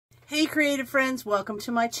Hey creative friends, welcome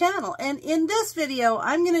to my channel. And in this video,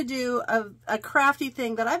 I'm going to do a crafty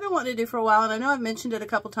thing that I've been wanting to do for a while. And I know I've mentioned it a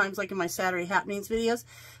couple times, like in my Saturday Happenings videos,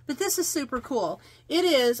 but this is super cool. It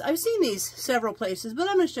is, I've seen these several places, but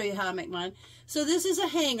I'm going to show you how I make mine. So this is a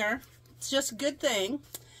hanger. It's just a good thing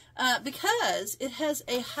because it has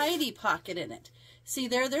a hidey pocket in it. See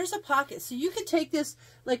there's a pocket. So you could take this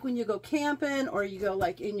like when you go camping or you go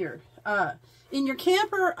like in your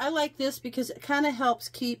camper. I like this because it kind of helps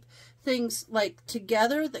keep things like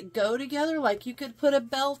together that go together. Like you could put a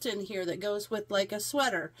belt in here that goes with like a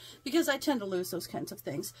sweater, because I tend to lose those kinds of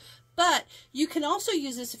things. But you can also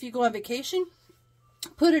use this if you go on vacation.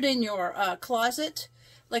 Put it in your closet,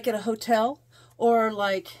 like at a hotel, or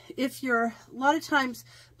like if you're, a lot of times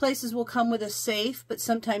places will come with a safe, but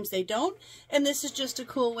sometimes they don't. And this is just a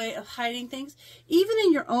cool way of hiding things. Even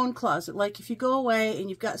in your own closet, like if you go away and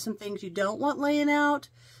you've got some things you don't want laying out,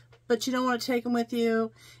 but you don't want to take them with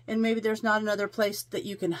you, and maybe there's not another place that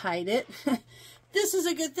you can hide it. This is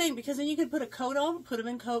a good thing, because then you can put a coat on, put them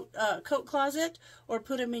in coat closet, or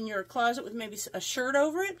put them in your closet with maybe a shirt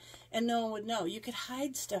over it, and no one would know. You could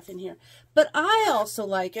hide stuff in here. But I also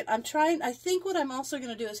like it. I think what I'm also going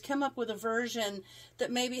to do is come up with a version that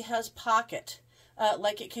maybe has pocket.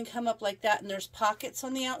 Like it can come up like that, and there's pockets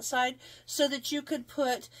on the outside, so that you could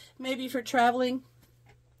put, maybe for traveling,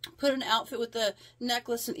 put an outfit with the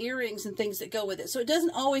necklace and earrings and things that go with it. So it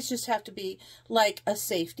doesn't always just have to be like a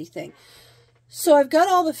safety thing. So I've got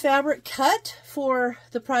all the fabric cut for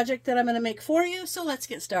the project that I'm going to make for you, so let's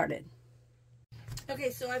get started. Okay,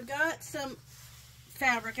 so I've got some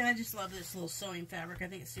fabric, and I just love this little sewing fabric. I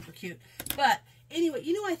think it's super cute. But anyway,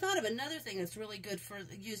 you know, I thought of another thing that's really good for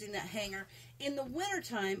using that hanger. In the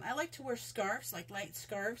wintertime, I like to wear scarves, like light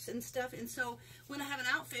scarves and stuff. And so when I have an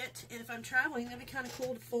outfit, and if I'm traveling, that'd be kind of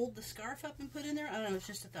cool to fold the scarf up and put in there. I don't know, it's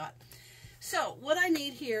just a thought. So what I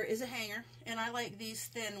need here is a hanger, and I like these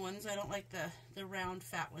thin ones. I don't like the round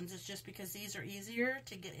fat ones. It's just because these are easier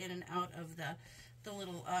to get in and out of the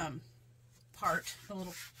little part, the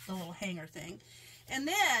little hanger thing. And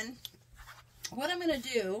then what I'm going to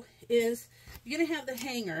do is you're going to have the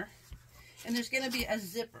hanger, and there's going to be a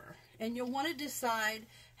zipper, and you'll want to decide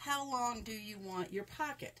how long do you want your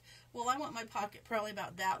pocket. Well, I want my pocket probably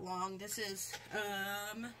about that long. This is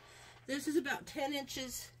about 10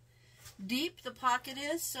 inches deep, the pocket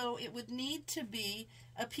is, so it would need to be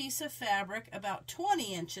a piece of fabric about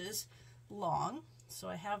 20 inches long. So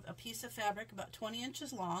I have a piece of fabric about 20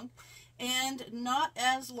 inches long, and not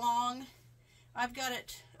as long. I've got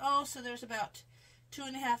it, so there's about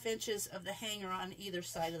 2.5 inches of the hanger on either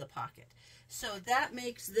side of the pocket. So that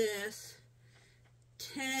makes this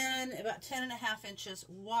about 10.5 inches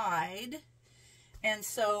wide. And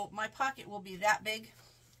so my pocket will be that big,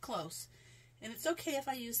 close. And it's okay if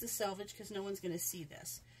I use the selvage, because no one's going to see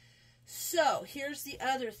this. So here's the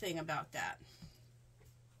other thing about that,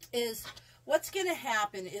 is what's going to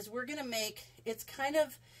happen is we're going to make, it's kind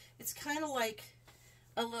of like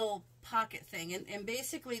a little pocket thing. And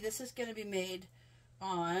basically this is going to be made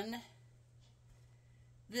on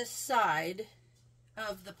this side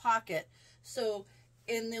of the pocket. So,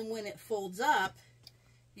 and then when it folds up,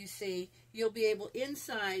 you see, you'll be able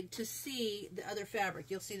inside to see the other fabric.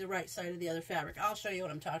 You'll see the right side of the other fabric. I'll show you what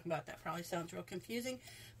I'm talking about. That probably sounds real confusing.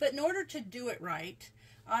 But in order to do it right,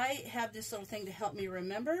 I have this little thing to help me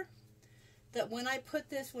remember that when I put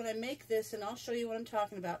this, when I make this, and I'll show you what I'm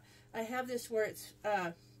talking about, I have this where it's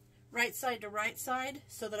right side to right side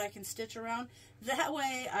so that I can stitch around. That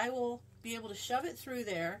way I will be able to shove it through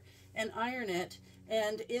there and iron it,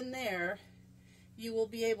 and in there you will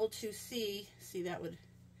be able to see that would,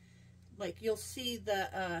 like, you'll see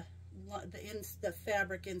the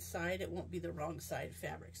fabric inside. It won't be the wrong side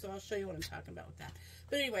fabric. So I'll show you what I'm talking about with that.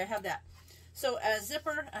 But anyway, I have that. So a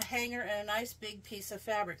zipper, a hanger, and a nice big piece of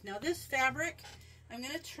fabric. Now this fabric, I'm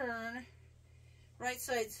going to turn right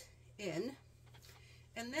sides in.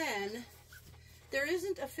 And then there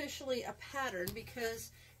isn't officially a pattern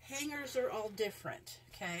because hangers are all different,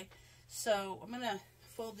 okay? So I'm going to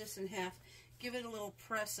fold this in half. Give it a little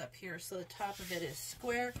press up here so the top of it is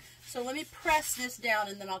square. So let me press this down,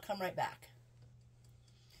 and then I'll come right back.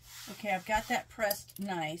 Okay, I've got that pressed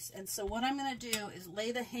nice. And so what I'm going to do is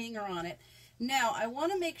lay the hanger on it. Now, I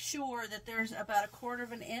want to make sure that there's about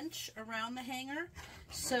 1/4 inch around the hanger.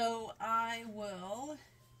 So I will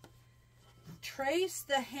trace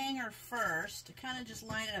the hanger first to kind of just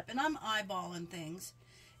line it up. And I'm eyeballing things.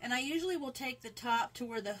 And I usually will take the top to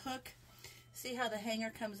where the hook, see how the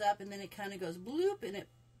hanger comes up, and then it kind of goes bloop, and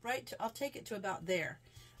I'll take it to about there,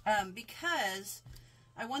 because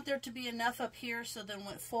I want there to be enough up here so then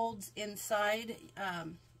when it folds inside,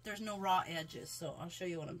 there's no raw edges. So I'll show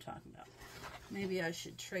you what I'm talking about. Maybe I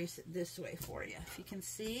should trace it this way for you. If you can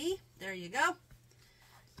see, there you go.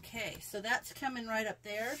 Okay, so that's coming right up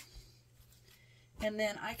there. And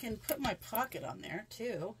then I can put my pocket on there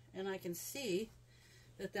too, and I can see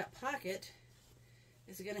that that pocket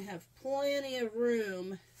is going to have plenty of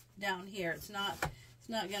room down here. It's not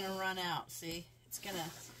going to run out. See, it's going to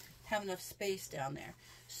have enough space down there.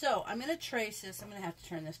 So I'm going to trace this. I'm going to have to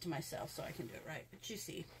turn this to myself so I can do it right. But you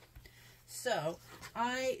see. So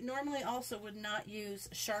I normally also would not use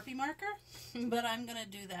a Sharpie marker, but I'm going to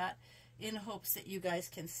do that in hopes that you guys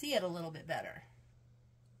can see it a little bit better.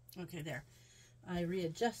 Okay, there. I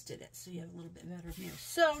readjusted it so you have a little bit better view.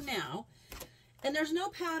 So now, and there's no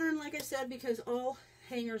pattern, like I said, because all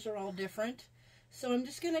hangers are all different. So I'm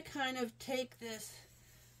just going to kind of take this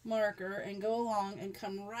marker and go along and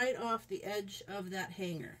come right off the edge of that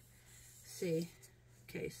hanger. See?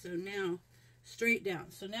 Okay, so now straight down.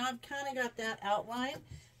 So now I've kind of got that outline.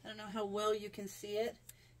 I don't know how well you can see it.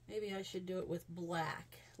 Maybe I should do it with black.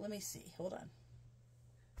 Let me see. Hold on.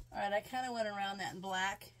 All right, I kind of went around that in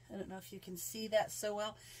black. I don't know if you can see that so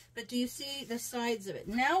well, but do you see the sides of it?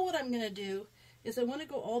 Now what I'm going to do is I want to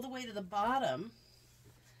go all the way to the bottom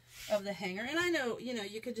of the hanger. And I know, you know,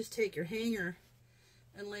 you could just take your hanger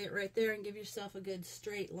and lay it right there and give yourself a good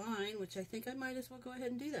straight line, which I think I might as well go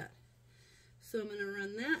ahead and do that. So I'm going to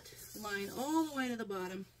run that line all the way to the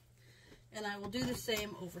bottom, and I will do the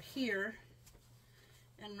same over here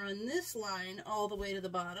and run this line all the way to the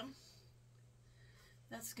bottom.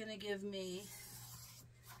 That's going to give me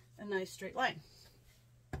a nice straight line.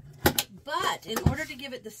 But in order to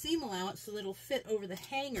give it the seam allowance so that it'll fit over the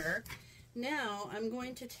hanger, now I'm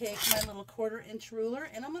going to take my little 1/4 inch ruler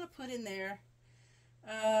and I'm going to put in there,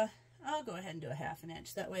 I'll go ahead and do a 1/2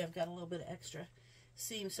 inch. That way I've got a little bit of extra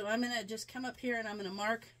seam. So I'm going to just come up here and I'm going to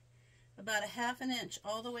mark about a 1/2 inch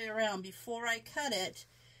all the way around before I cut it,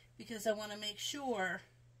 because I want to make sure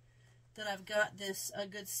that I've got this a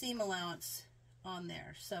good seam allowance on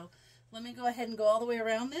there. So let me go ahead and go all the way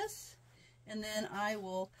around this, and then I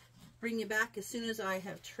will bring you back as soon as I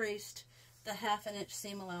have traced the 1/2 inch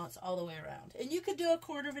seam allowance all the way around. And you could do a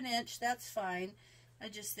 1/4 inch, that's fine. I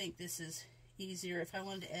just think this is easier if I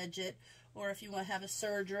wanted to edge it, or if you want to have a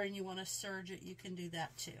serger and you want to serge it, you can do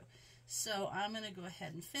that too. So I'm going to go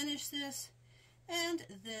ahead and finish this, and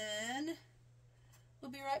then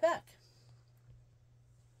we'll be right back.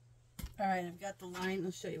 All right, I've got the line.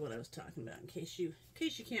 I'll show you what I was talking about in case you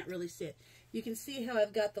can't really see it. You can see how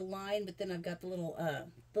I've got the line, but then I've got the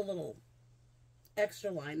little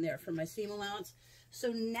extra line there for my seam allowance.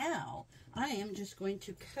 So now I am just going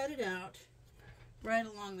to cut it out right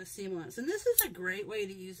along the seam allowance. And this is a great way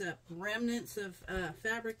to use up remnants of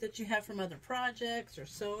fabric that you have from other projects or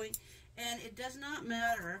sewing. And it does not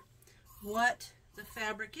matter what the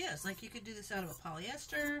fabric is. Like, you could do this out of a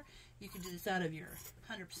polyester, you could do this out of your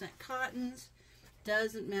 100% cottons,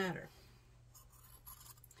 doesn't matter.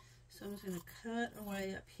 So I'm just going to cut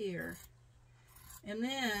away up here, and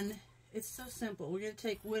then it's so simple. We're going to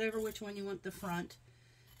take which one you want the front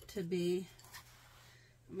to be.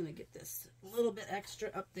 I'm going to get this a little bit extra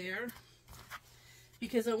up there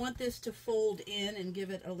because I want this to fold in and give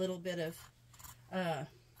it a little bit of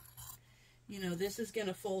you know, this is going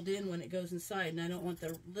to fold in when it goes inside, and I don't want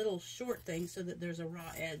the little short thing so that there's a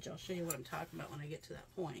raw edge. I'll show you what I'm talking about when I get to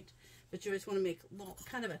that point. But you always want to make a little,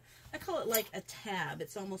 kind of a, I call it like a tab.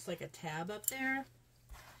 It's almost like a tab up there.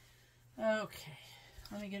 Okay,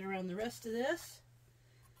 let me get around the rest of this.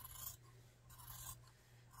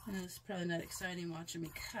 I know it's probably not exciting watching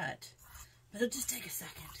me cut, but it'll just take a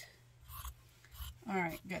second. All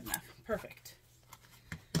right, good enough. Perfect.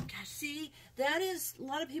 Gosh, see, that is, a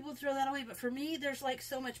lot of people throw that away, but for me, there's like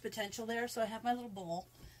so much potential there. So I have my little bowl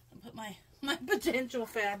and put my potential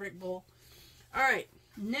fabric bowl. All right,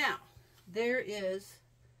 now there is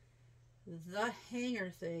the hanger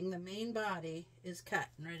thing. The main body is cut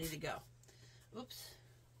and ready to go. Oops,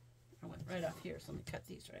 I went right off here, so let me cut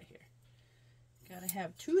these right here. Gotta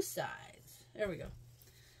have two sides. There we go.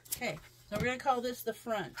 Okay, so we're gonna call this the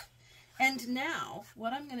front. And now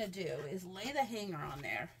what I'm gonna do is lay the hanger on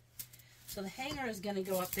there. So the hanger is gonna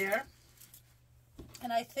go up there.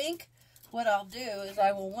 And I think what I'll do is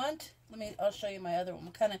I will want, I'll show you my other one.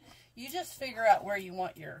 We'll kind of, you just figure out where you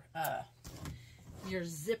want your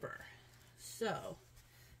zipper. So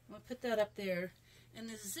I'm gonna put that up there, and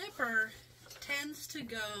the zipper tends to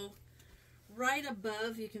go right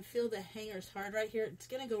above. You can feel the hanger's hard right here. It's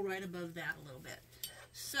gonna go right above that a little bit.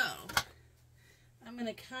 So I'm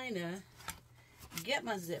gonna kind of get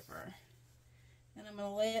my zipper, and I'm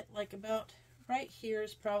gonna lay it like about right here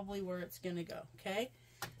is probably where it's gonna go. Okay,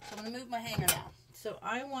 so I'm gonna move my hanger now. So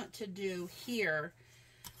I want to do here,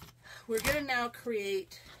 we're going to now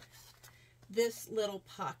create this little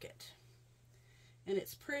pocket. And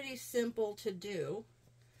it's pretty simple to do,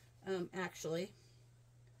 actually.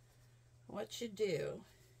 What you do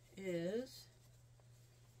is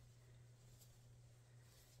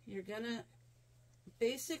you're going to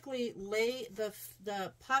basically lay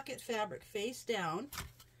the pocket fabric face down.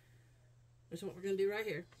 This is what we're going to do right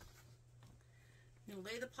here. You're going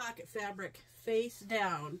to lay the pocket fabric face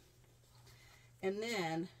down, and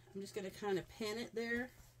then I'm just going to kind of pin it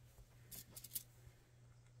there.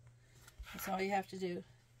 That's all you have to do.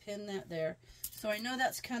 Pin that there. So I know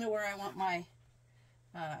that's kind of where I want my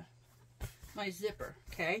my zipper,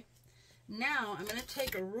 okay? Now I'm going to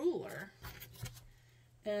take a ruler,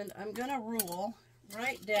 and I'm going to rule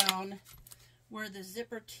right down where the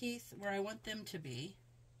zipper teeth, where I want them to be.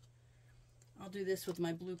 I'll do this with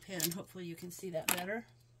my blue pen, and hopefully you can see that better.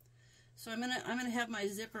 So I'm gonna have my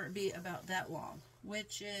zipper be about that long,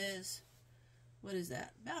 which is, what is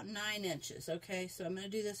that? About 9 inches, okay? So I'm gonna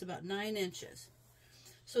do this about 9 inches.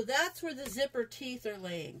 So that's where the zipper teeth are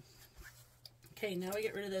laying. Okay, now we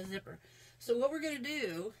get rid of the zipper. So what we're gonna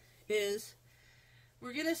do is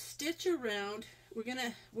we're gonna stitch around,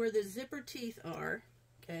 where the zipper teeth are,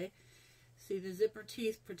 okay? See the zipper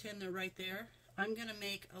teeth, pretend they're right there. I'm gonna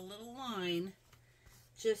make a little line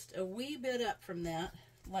just a wee bit up from that,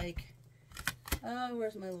 like, oh,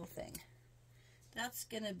 where's my little thing? That's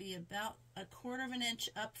gonna be about 1/4 of an inch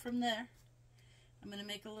up from there. I'm gonna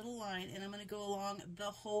make a little line, and I'm gonna go along the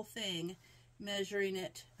whole thing, measuring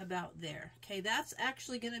it about there. Okay, that's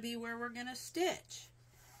actually gonna be where we're gonna stitch,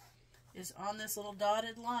 is on this little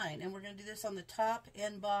dotted line, and we're gonna do this on the top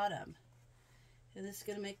and bottom. And this is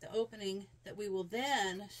going to make the opening that we will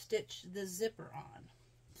then stitch the zipper on.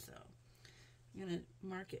 So I'm going to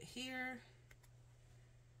mark it here.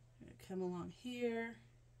 I'm going to come along here.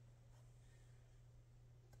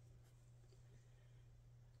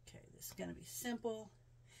 Okay, this is going to be simple.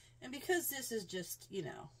 And because this is just, you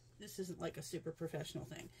know, this isn't like a super professional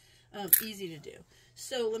thing, easy to do.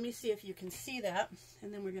 So let me see if you can see that.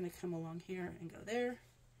 And then we're going to come along here and go there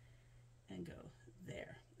and go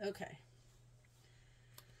there. Okay.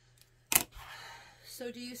 So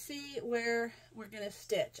do you see where we're going to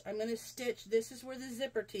stitch? I'm going to stitch, this is where the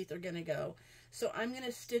zipper teeth are going to go. So I'm going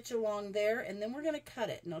to stitch along there, and then we're going to cut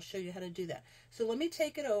it, and I'll show you how to do that. So let me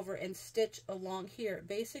take it over and stitch along here.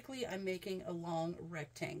 Basically, I'm making a long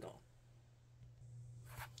rectangle.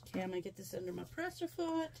 Okay, I'm going to get this under my presser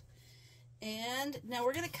foot. And now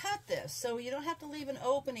we're going to cut this. So you don't have to leave an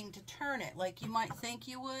opening to turn it like you might think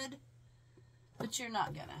you would, but you're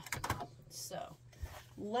not going to. So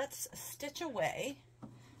let's stitch away.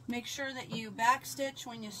 Make sure that you back stitch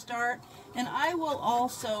when you start, and I will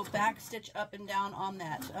also back stitch up and down on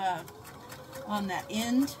that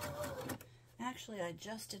end. Actually, I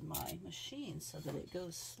adjusted my machine so that it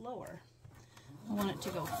goes slower. I want it to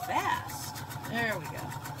go fast. There we go.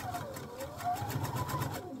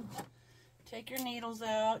 Take your needles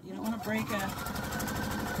out. You don't want to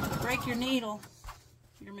break your needle,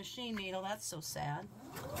 your machine needle. That's so sad.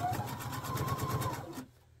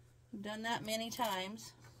 I've done that many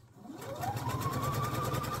times.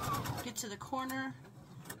 Get to the corner,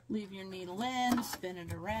 leave your needle in, spin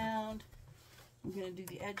it around. I'm going to do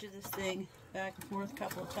the edge of this thing back and forth a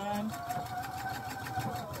couple of times.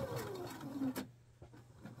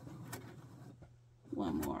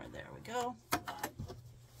 One more, there we go.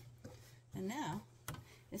 And now,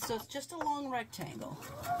 so it's just a long rectangle,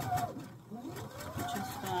 which is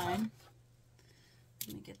fine.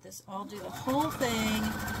 Let me get this, I'll do the whole thing,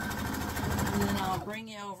 and then I'll bring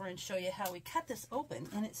you over and show you how we cut this open,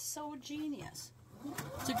 and it's so genius.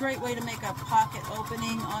 It's a great way to make a pocket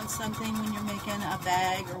opening on something when you're making a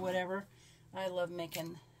bag or whatever. I love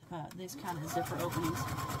making these kind of zipper openings.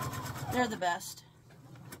 They're the best.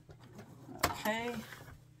 Okay.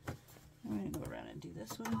 I'm going to go around and do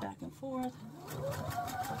this one back and forth.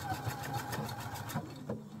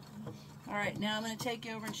 Alright, now I'm going to take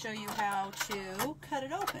you over and show you how to cut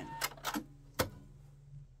it open.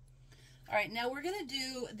 Alright, now we're going to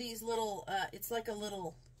do these little, it's like a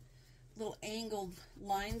little angled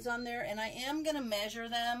lines on there, and I am going to measure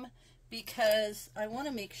them because I want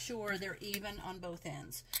to make sure they're even on both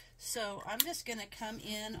ends. So I'm just going to come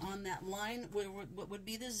in on that line where what would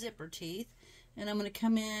be the zipper teeth, and I'm going to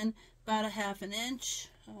come in about 1/2 inch.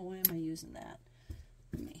 Oh, why am I using that?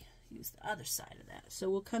 Let me use the other side of that. So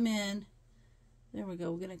we'll come in, there we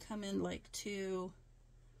go, we're going to come in like to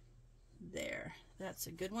there. That's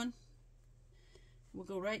a good one. We'll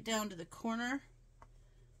go right down to the corner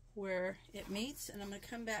where it meets, and I'm going to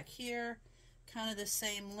come back here, kind of the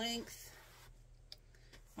same length,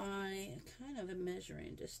 I kind of am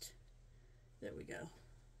measuring just, there we go.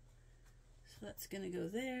 So that's going to go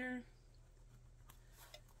there.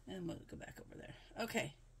 And we'll go back over there.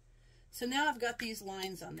 Okay. So now I've got these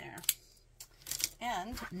lines on there.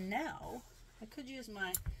 And now I could use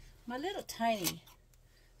my little tiny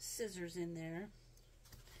scissors in there.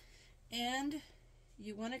 And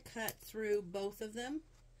you want to cut through both of them,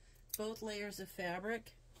 both layers of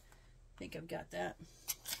fabric. I think I've got that.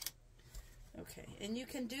 Okay, and you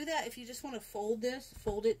can do that if you just want to fold this,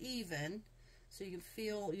 fold it even, so you can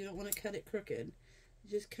feel, you don't want to cut it crooked.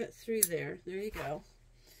 Just cut through there. There you go.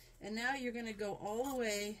 And now you're going to go all the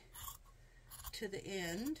way to the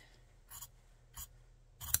end.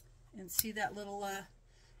 And see that little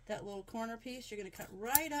corner piece? You're going to cut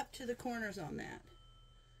right up to the corners on that.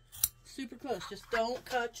 Super close. Just don't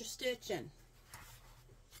cut your stitching.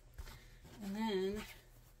 And then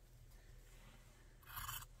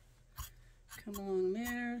come along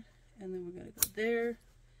there, and then we're going to go there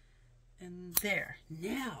and there.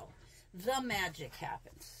 Now the magic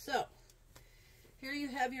happens. So here you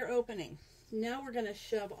have your opening. Now we're going to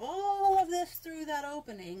shove all of this through that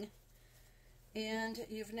opening, and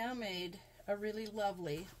you've now made a really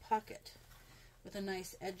lovely pocket with a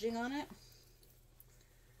nice edging on it.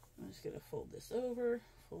 I'm just going to fold this over,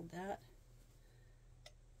 fold that.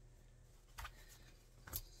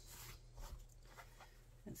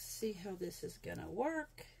 And see how this is going to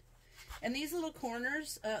work. And these little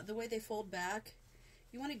corners, the way they fold back,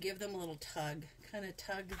 you want to give them a little tug. Kind of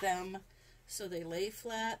tug them so they lay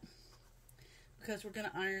flat, because we're going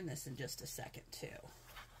to iron this in just a second too.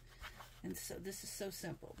 And so this is so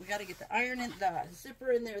simple. We got to get the iron in, the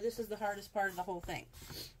zipper in there. This is the hardest part of the whole thing.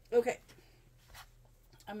 Okay.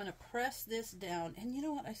 I'm going to press this down. And you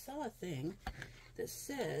know what? I saw a thing that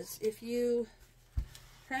says if you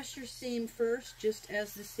press your seam first, just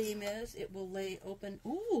as the seam is, it will lay open.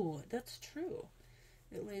 Ooh, that's true.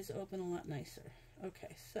 It lays open a lot nicer.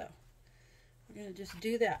 Okay, so we're going to just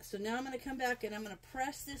do that. So now I'm going to come back and I'm going to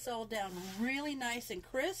press this all down really nice and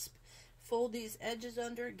crisp. Fold these edges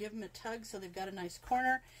under, give them a tug so they've got a nice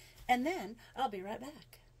corner, and then I'll be right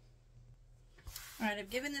back. All right,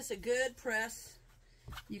 I've given this a good press.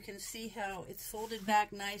 You can see how it's folded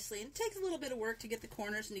back nicely, and it takes a little bit of work to get the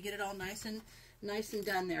corners and to get it all nice and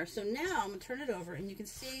done there. So now I'm going to turn it over, and you can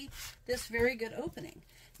see this very good opening.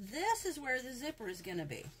 This is where the zipper is going to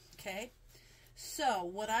be, okay? So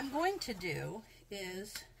what I'm going to do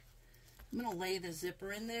is I'm going to lay the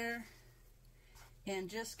zipper in there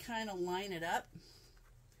and just kind of line it up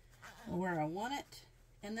where I want it,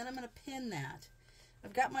 and then I'm going to pin that.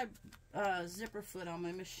 I've got my zipper foot on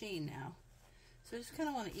my machine now, so I just kind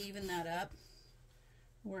of want to even that up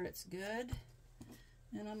where it's good,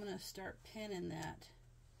 and I'm going to start pinning that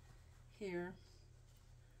here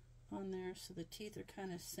on there so the teeth are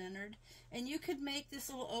kind of centered. And you could make this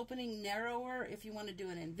little opening narrower if you want to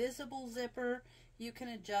do an invisible zipper. You can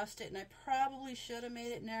adjust it, and I probably should have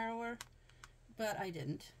made it narrower, but I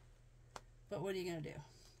didn't. But what are you going to do?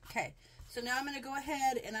 Okay, so now I'm going to go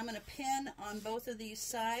ahead and I'm going to pin on both of these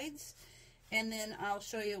sides, and then I'll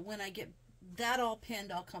show you when I get that all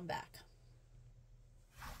pinned, I'll come back.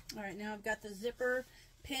 All right, now I've got the zipper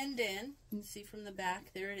pinned in. You can see from the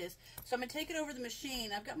back, there it is. So I'm going to take it over the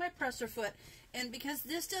machine. I've got my presser foot, and because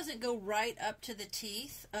this doesn't go right up to the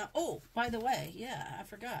teeth, oh, by the way, yeah, I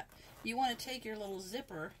forgot. You want to take your little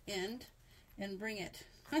zipper end and bring it,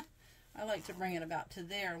 I like to bring it about to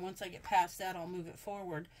there. Once I get past that, I'll move it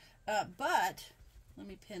forward. But let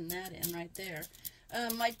me pin that in right there.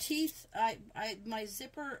 My teeth, my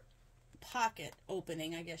zipper pocket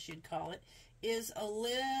opening, I guess you'd call it, is a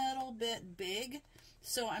little bit big.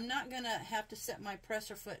 So I'm not going to have to set my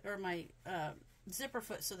presser foot or my zipper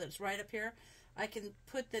foot so that it's right up here. I can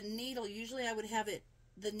put the needle, usually I would have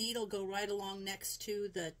the needle go right along next to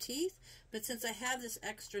the teeth, but since I have this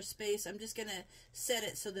extra space, I'm just going to set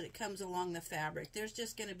it so that it comes along the fabric. There's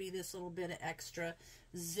just going to be this little bit of extra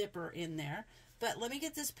zipper in there. But let me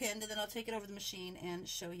get this pinned, and then I'll take it over the machine and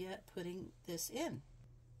show you putting this in.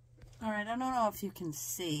 All right, I don't know if you can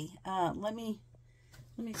see. Let me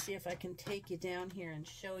see if I can take you down here and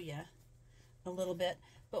show you a little bit.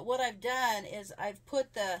 But what I've done is I've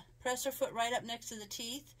put the presser foot right up next to the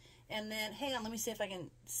teeth, and then, hang on, let me see if I can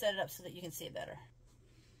set it up so that you can see it better.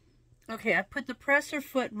 Okay, I put the presser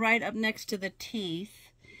foot right up next to the teeth,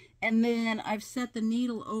 and then I've set the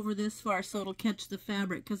needle over this far so it'll catch the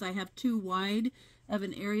fabric because I have too wide of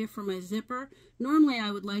an area for my zipper. Normally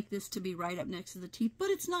I would like this to be right up next to the teeth, but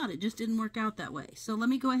it's not. It just didn't work out that way. So let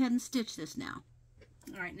me go ahead and stitch this now.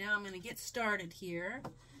 All right, now I'm going to get started here.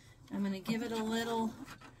 I'm going to give it a little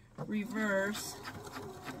reverse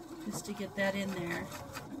just to get that in there.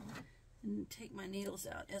 And take my needles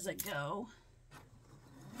out as I go.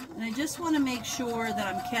 And I just want to make sure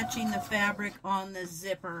that I'm catching the fabric on the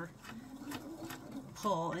zipper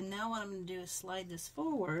pull. And now what I'm going to do is slide this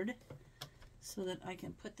forward so that I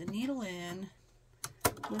can put the needle in,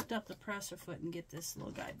 lift up the presser foot, and get this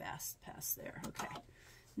little guy past there. Okay,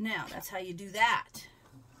 now that's how you do that.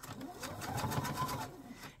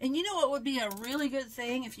 And you know what would be a really good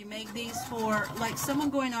thing if you make these for, like, someone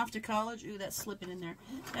going off to college? Ooh, that's slipping in there.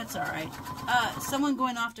 That's all right. Someone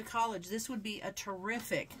going off to college, this would be a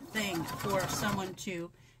terrific thing for someone to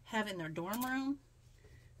have in their dorm room.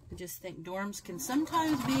 I just think dorms can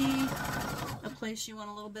sometimes be a place you want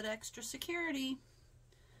a little bit extra security.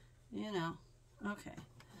 You know. Okay.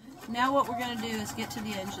 Now what we're going to do is get to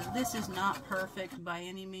the edge. This is not perfect by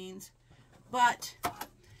any means, but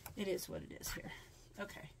it is what it is here.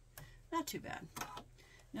 Okay, not too bad.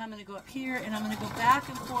 Now I'm going to go up here, and I'm going to go back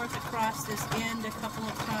and forth across this end a couple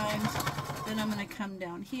of times. Then I'm going to come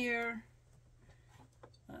down here.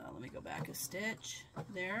 Let me go back a stitch.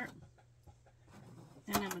 There.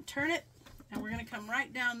 And I'm going to turn it, and we're going to come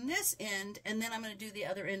right down this end, and then I'm going to do the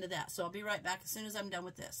other end of that. So I'll be right back as soon as I'm done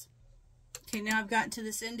with this. Okay, now I've gotten to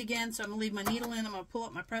this end again, so I'm going to leave my needle in. I'm going to pull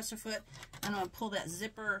up my presser foot, and I'm going to pull that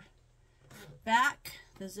zipper back,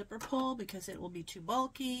 the zipper pull, because it will be too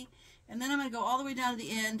bulky. And then I'm going to go all the way down to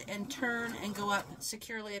the end and turn and go up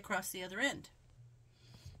securely across the other end.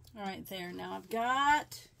 All right, there. Now I've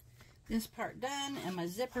got this part done, and my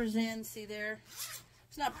zipper's in. See there?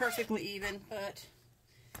 It's not perfectly even, but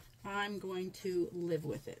I'm going to live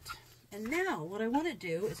with it. And now what I want to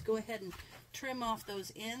do is go ahead and trim off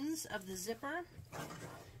those ends of the zipper,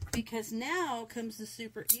 because now comes the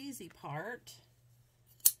super easy part.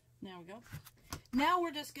 There we go. Now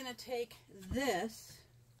we're just going to take this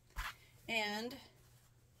and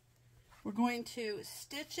we're going to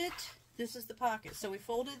stitch it. This is the pocket. So we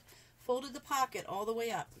folded the pocket all the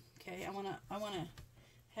way up. Okay, I want to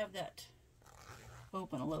have that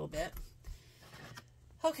open a little bit.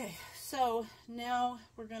 Okay, so now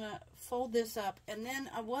we're going to fold this up, and then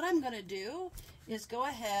what I'm going to do is go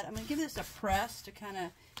ahead, I'm going to give this a press to kind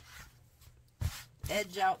of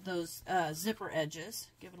edge out those zipper edges.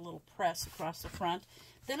 Give it a little press across the front.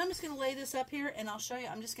 Then I'm just going to lay this up here, and I'll show you.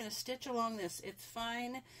 I'm just going to stitch along this. It's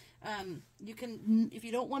fine. You can, if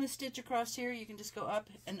you don't want to stitch across here, you can just go up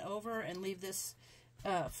and over and leave this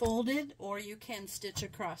folded, or you can stitch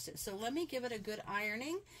across it. So let me give it a good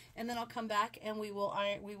ironing, and then I'll come back and we will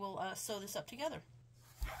sew this up together.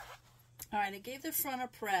 All right, I gave the front a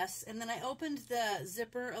press, and then I opened the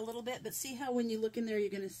zipper a little bit, but see how when you look in there, you're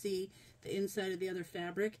going to see the inside of the other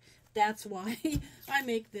fabric? That's why I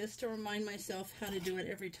make this, to remind myself how to do it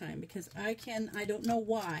every time, because I don't know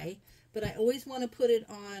why, but I always want to put it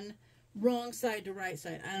on wrong side to right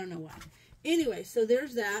side. I don't know why. Anyway, so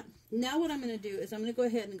there's that. Now what I'm going to do is I'm going to go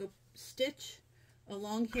ahead and go stitch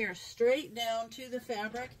along here straight down to the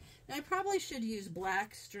fabric. And I probably should use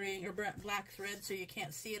black string or black thread so you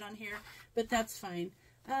can't see it on here, but that's fine.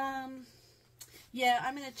 Yeah,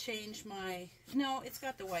 I'm going to change my, no, it's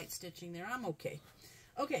got the white stitching there. I'm okay.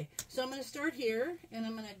 Okay, so I'm going to start here, and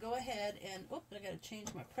I'm going to go ahead and, oh, I got to change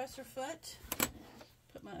my presser foot.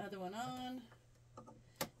 Put my other one on.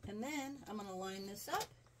 And then I'm going to line this up.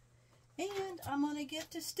 And I'm going to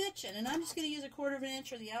get to stitching. And I'm just going to use 1/4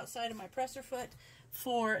 inch or the outside of my presser foot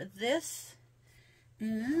for this.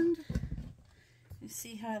 And you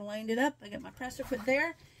see how I lined it up? I got my presser foot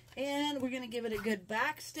there. And we're going to give it a good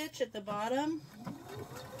back stitch at the bottom.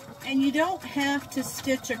 And you don't have to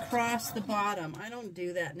stitch across the bottom. I don't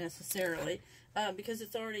do that necessarily because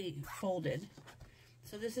it's already folded.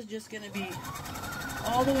 So this is just going to be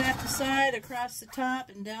all the way up the side, across the top,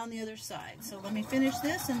 and down the other side. So let me finish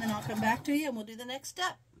this, and then I'll come back to you, and we'll do the next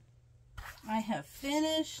step. I have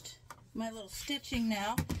finished my little stitching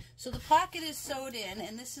now. So the pocket is sewed in,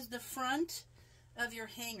 and this is the front of your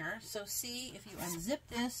hanger. So see, if you unzip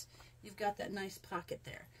this, you've got that nice pocket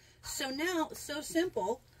there. So now, so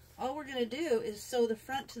simple. All we're going to do is sew the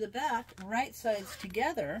front to the back, right sides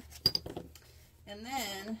together, and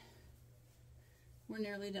then we're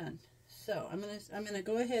nearly done. So I'm gonna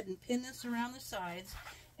go ahead and pin this around the sides,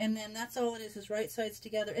 and then that's all it is right sides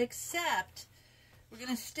together, except we're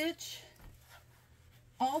gonna stitch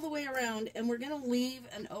all the way around, and we're gonna leave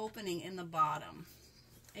an opening in the bottom.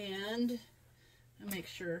 And make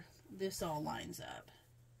sure this all lines up.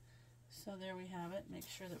 So there we have it. Make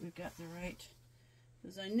sure that we've got the right,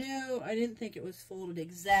 because I didn't think it was folded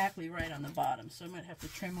exactly right on the bottom, so I might have to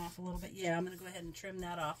trim off a little bit. Yeah, I'm going to go ahead and trim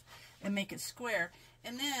that off and make it square,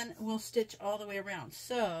 and then we'll stitch all the way around.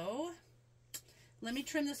 So let me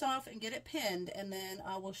trim this off and get it pinned, and then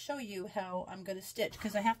I will show you how I'm going to stitch,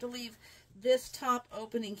 because I have to leave this top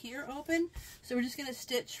opening here open. So we're just going to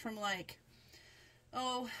stitch from like,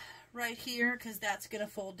 right here, because that's going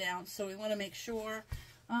to fold down. So we want to make sure,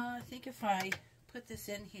 I think if I put this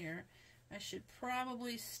in here, I should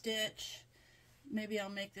probably stitch, maybe I'll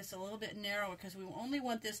make this a little bit narrower, because we only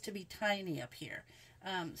want this to be tiny up here.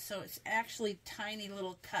 So it's actually tiny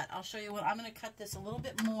little cut. I'll show you what, I'm going to cut this a little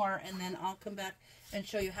bit more, and then I'll come back and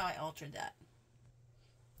show you how I altered that.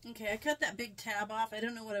 Okay, I cut that big tab off. I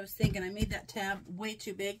don't know what I was thinking. I made that tab way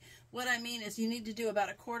too big. What I mean is you need to do about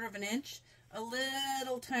 1/4 of an inch, a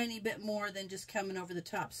little tiny bit more than just coming over the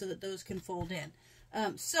top, so that those can fold in.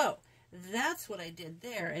 So that's what I did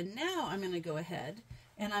there. And now I'm going to go ahead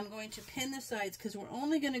and I'm going to pin the sides, because we're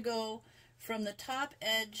only going to go from the top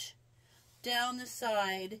edge down the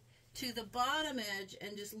side to the bottom edge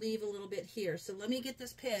and just leave a little bit here. So let me get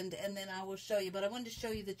this pinned and then I will show you. But I wanted to show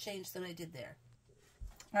you the change that I did there.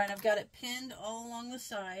 All right, I've got it pinned all along the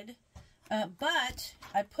side. But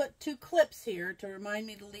I put 2 clips here to remind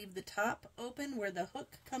me to leave the top open where the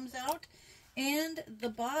hook comes out, and the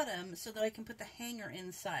bottom so that I can put the hanger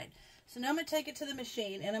inside. So now I'm going to take it to the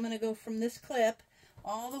machine, and I'm going to go from this clip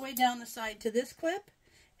all the way down the side to this clip,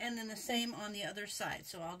 and then the same on the other side.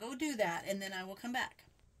 So I'll go do that, and then I will come back.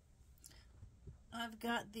 I've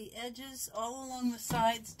got the edges all along the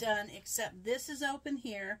sides done, except this is open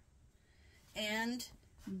here, and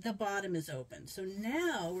the bottom is open. So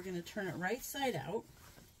now we're going to turn it right side out,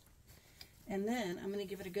 and then I'm going to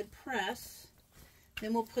give it a good press.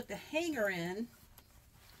 Then we'll put the hanger in.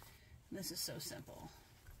 This is so simple.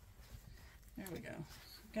 There we go.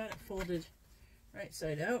 Got it folded right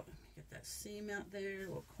side out. Get that seam out there,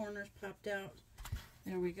 little corners popped out.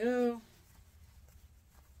 There we go.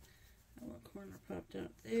 A little corner popped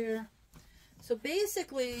out there. So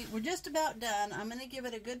basically, we're just about done. I'm going to give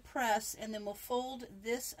it a good press, and then we'll fold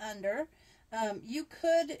this under. You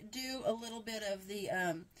could do a little bit of the,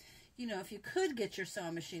 you know, if you could get your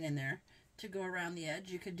sewing machine in there to go around the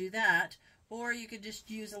edge, you could do that. Or you could just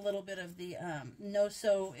use a little bit of the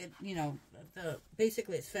no-sew, you know,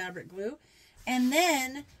 basically it's fabric glue. And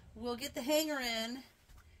then we'll get the hanger in,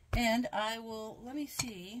 and I will, let me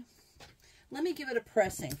see. Let me give it a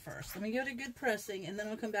pressing first. Let me give it a good pressing, and then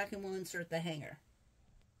I'll come back and we'll insert the hanger.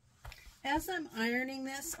 As I'm ironing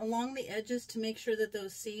this along the edges to make sure that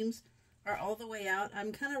those seams are all the way out,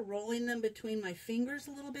 I'm kind of rolling them between my fingers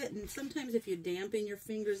a little bit, and sometimes if you dampen your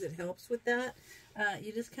fingers, it helps with that.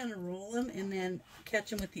 You just kind of roll them and then catch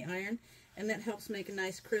them with the iron, and that helps make a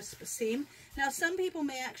nice crisp seam. Now, some people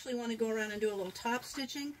may actually want to go around and do a little top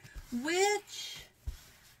stitching, which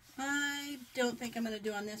I don't think I'm going to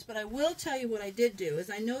do on this, but I will tell you what I did do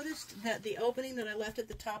is I noticed that the opening that I left at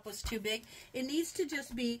the top was too big. It needs to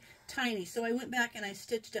just be tiny, so I went back and I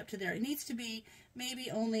stitched up to there. It needs to be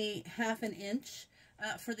maybe only 1/2 inch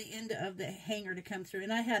for the end of the hanger to come through,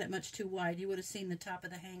 and I had it much too wide. You would have seen the top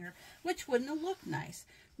of the hanger, which wouldn't have looked nice.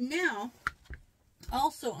 Now,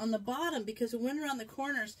 also on the bottom, because it went around the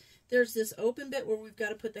corners, there's this open bit where we've got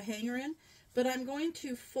to put the hanger in. But I'm going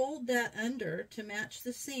to fold that under to match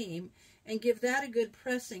the seam and give that a good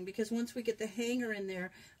pressing, because once we get the hanger in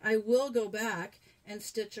there, I will go back and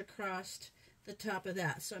stitch across the top of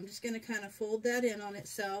that. So I'm just going to kind of fold that in on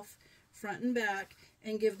itself, front and back,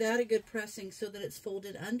 and give that a good pressing so that it's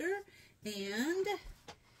folded under, and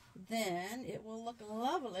then it will look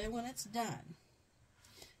lovely when it's done.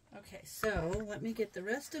 Okay, so let me get the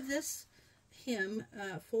rest of this hem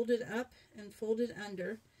folded up and folded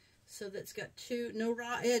under, so that's got no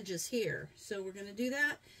raw edges here. So we're going to do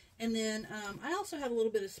that. And then I also have a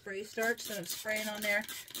little bit of spray starch that I'm spraying on there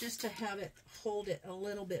just to have it hold it a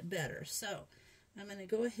little bit better. So I'm going to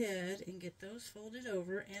go ahead and get those folded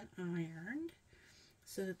over and ironed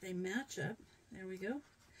so that they match up. There we go.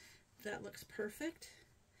 That looks perfect.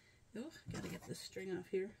 Oh, got to get this string off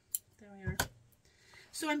here. There we are.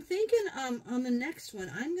 So I'm thinking on the next one,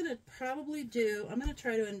 I'm going to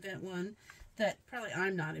try to invent one that probably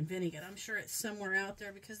I'm not inventing it. I'm sure it's somewhere out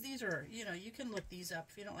there, because these are, you know, you can look these up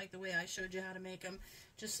if you don't like the way I showed you how to make them.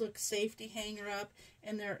 Just look safety hanger up,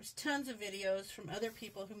 and there's tons of videos from other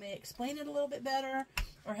people who may explain it a little bit better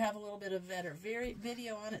or have a little bit of better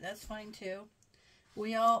video on it. That's fine too.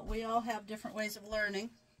 We all have different ways of learning.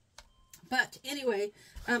 But anyway,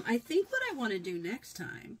 I think what I want to do next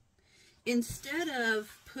time, instead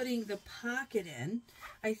of putting the pocket in,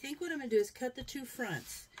 I think what I'm going to do is cut the 2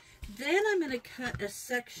 fronts. Then I'm going to cut a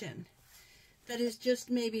section that is just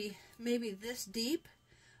maybe this deep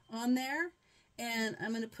on there, and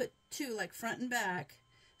I'm going to put 2, like front and back,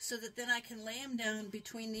 so that then I can lay them down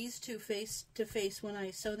between these two face to face when I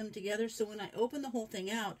sew them together. So when I open the whole thing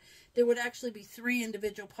out, there would actually be 3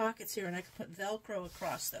 individual pockets here, and I could put Velcro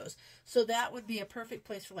across those. So that would be a perfect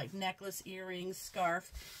place for like necklace, earrings,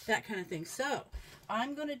 scarf, that kind of thing. So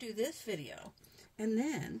I'm going to do this video, and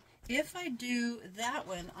then if I do that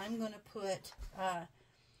one, I'm going to put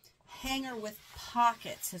hanger with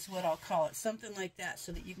pockets is what I'll call it, something like that,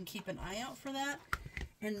 so that you can keep an eye out for that.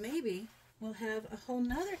 And maybe we'll have a whole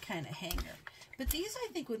nother kind of hanger. But these, I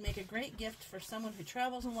think, would make a great gift for someone who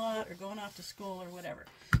travels a lot or going off to school or whatever.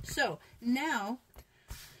 So now,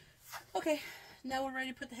 okay, now we're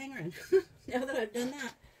ready to put the hanger in. Now that I've done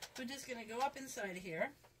that, we're just going to go up inside of here.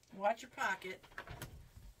 Watch your pocket.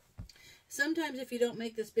 Sometimes if you don't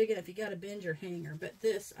make this big enough, you got to bend your hanger. But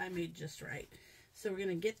this I made just right. So we're going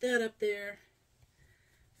to get that up there.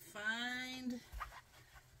 Find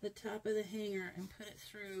the top of the hanger and put it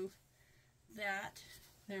through that.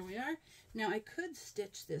 There we are. Now I could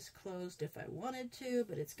stitch this closed if I wanted to,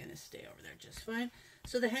 but it's going to stay over there just fine.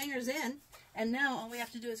 So the hanger's in, and now all we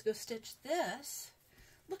have to do is go stitch this.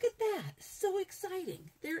 Look at that. So exciting.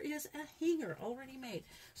 There is a hanger already made.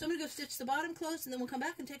 So I'm going to go stitch the bottom closed, and then we'll come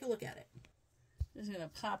back and take a look at it. Just going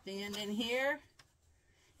to pop the end in here.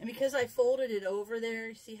 And because I folded it over there,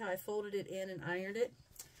 you see how I folded it in and ironed it?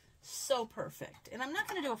 So perfect. And I'm not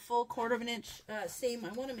going to do a full 1/4 inch seam.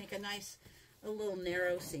 I want to make a little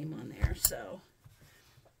narrow seam on there. So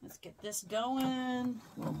let's get this going. A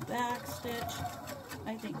little back stitch.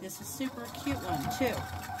 I think this is a super cute one too.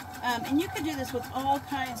 And you could do this with all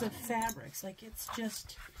kinds of fabrics. Like, it's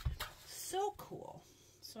just so cool.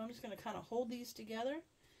 So I'm just going to kind of hold these together.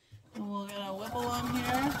 And we're going to whip along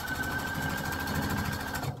here.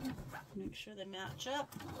 Make sure they match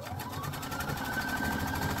up.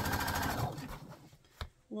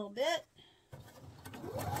 A little bit.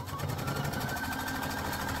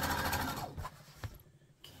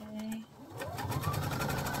 Okay.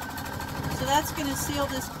 So that's going to seal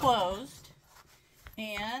this closed,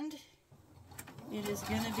 and it is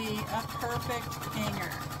going to be a perfect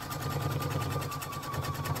hanger.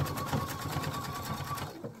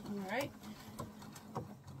 All right.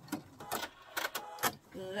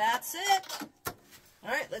 That's it. All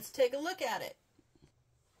right, let's take a look at it.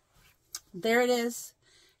 There it is.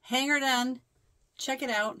 Hanger done. Check it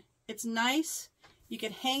out. It's nice. You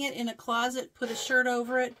could hang it in a closet, put a shirt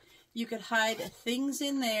over it. You could hide things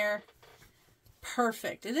in there.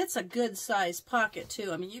 Perfect. And it's a good size pocket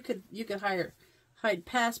too. I mean, you could hide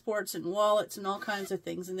passports and wallets and all kinds of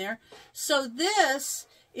things in there. So this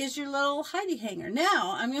is your little hidey hanger.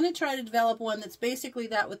 Now, I'm going to try to develop one that's basically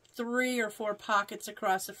that with 3 or 4 pockets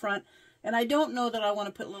across the front. And I don't know that I want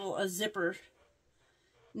to put a zipper.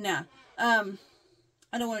 Nah.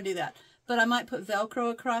 I don't want to do that. But I might put Velcro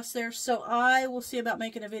across there. So I will see about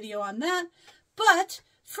making a video on that. But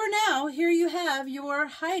for now, here you have your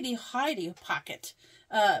hidey pocket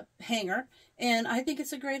hanger. And I think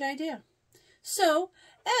it's a great idea. So,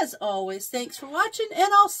 as always, thanks for watching.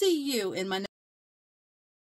 And I'll see you in my next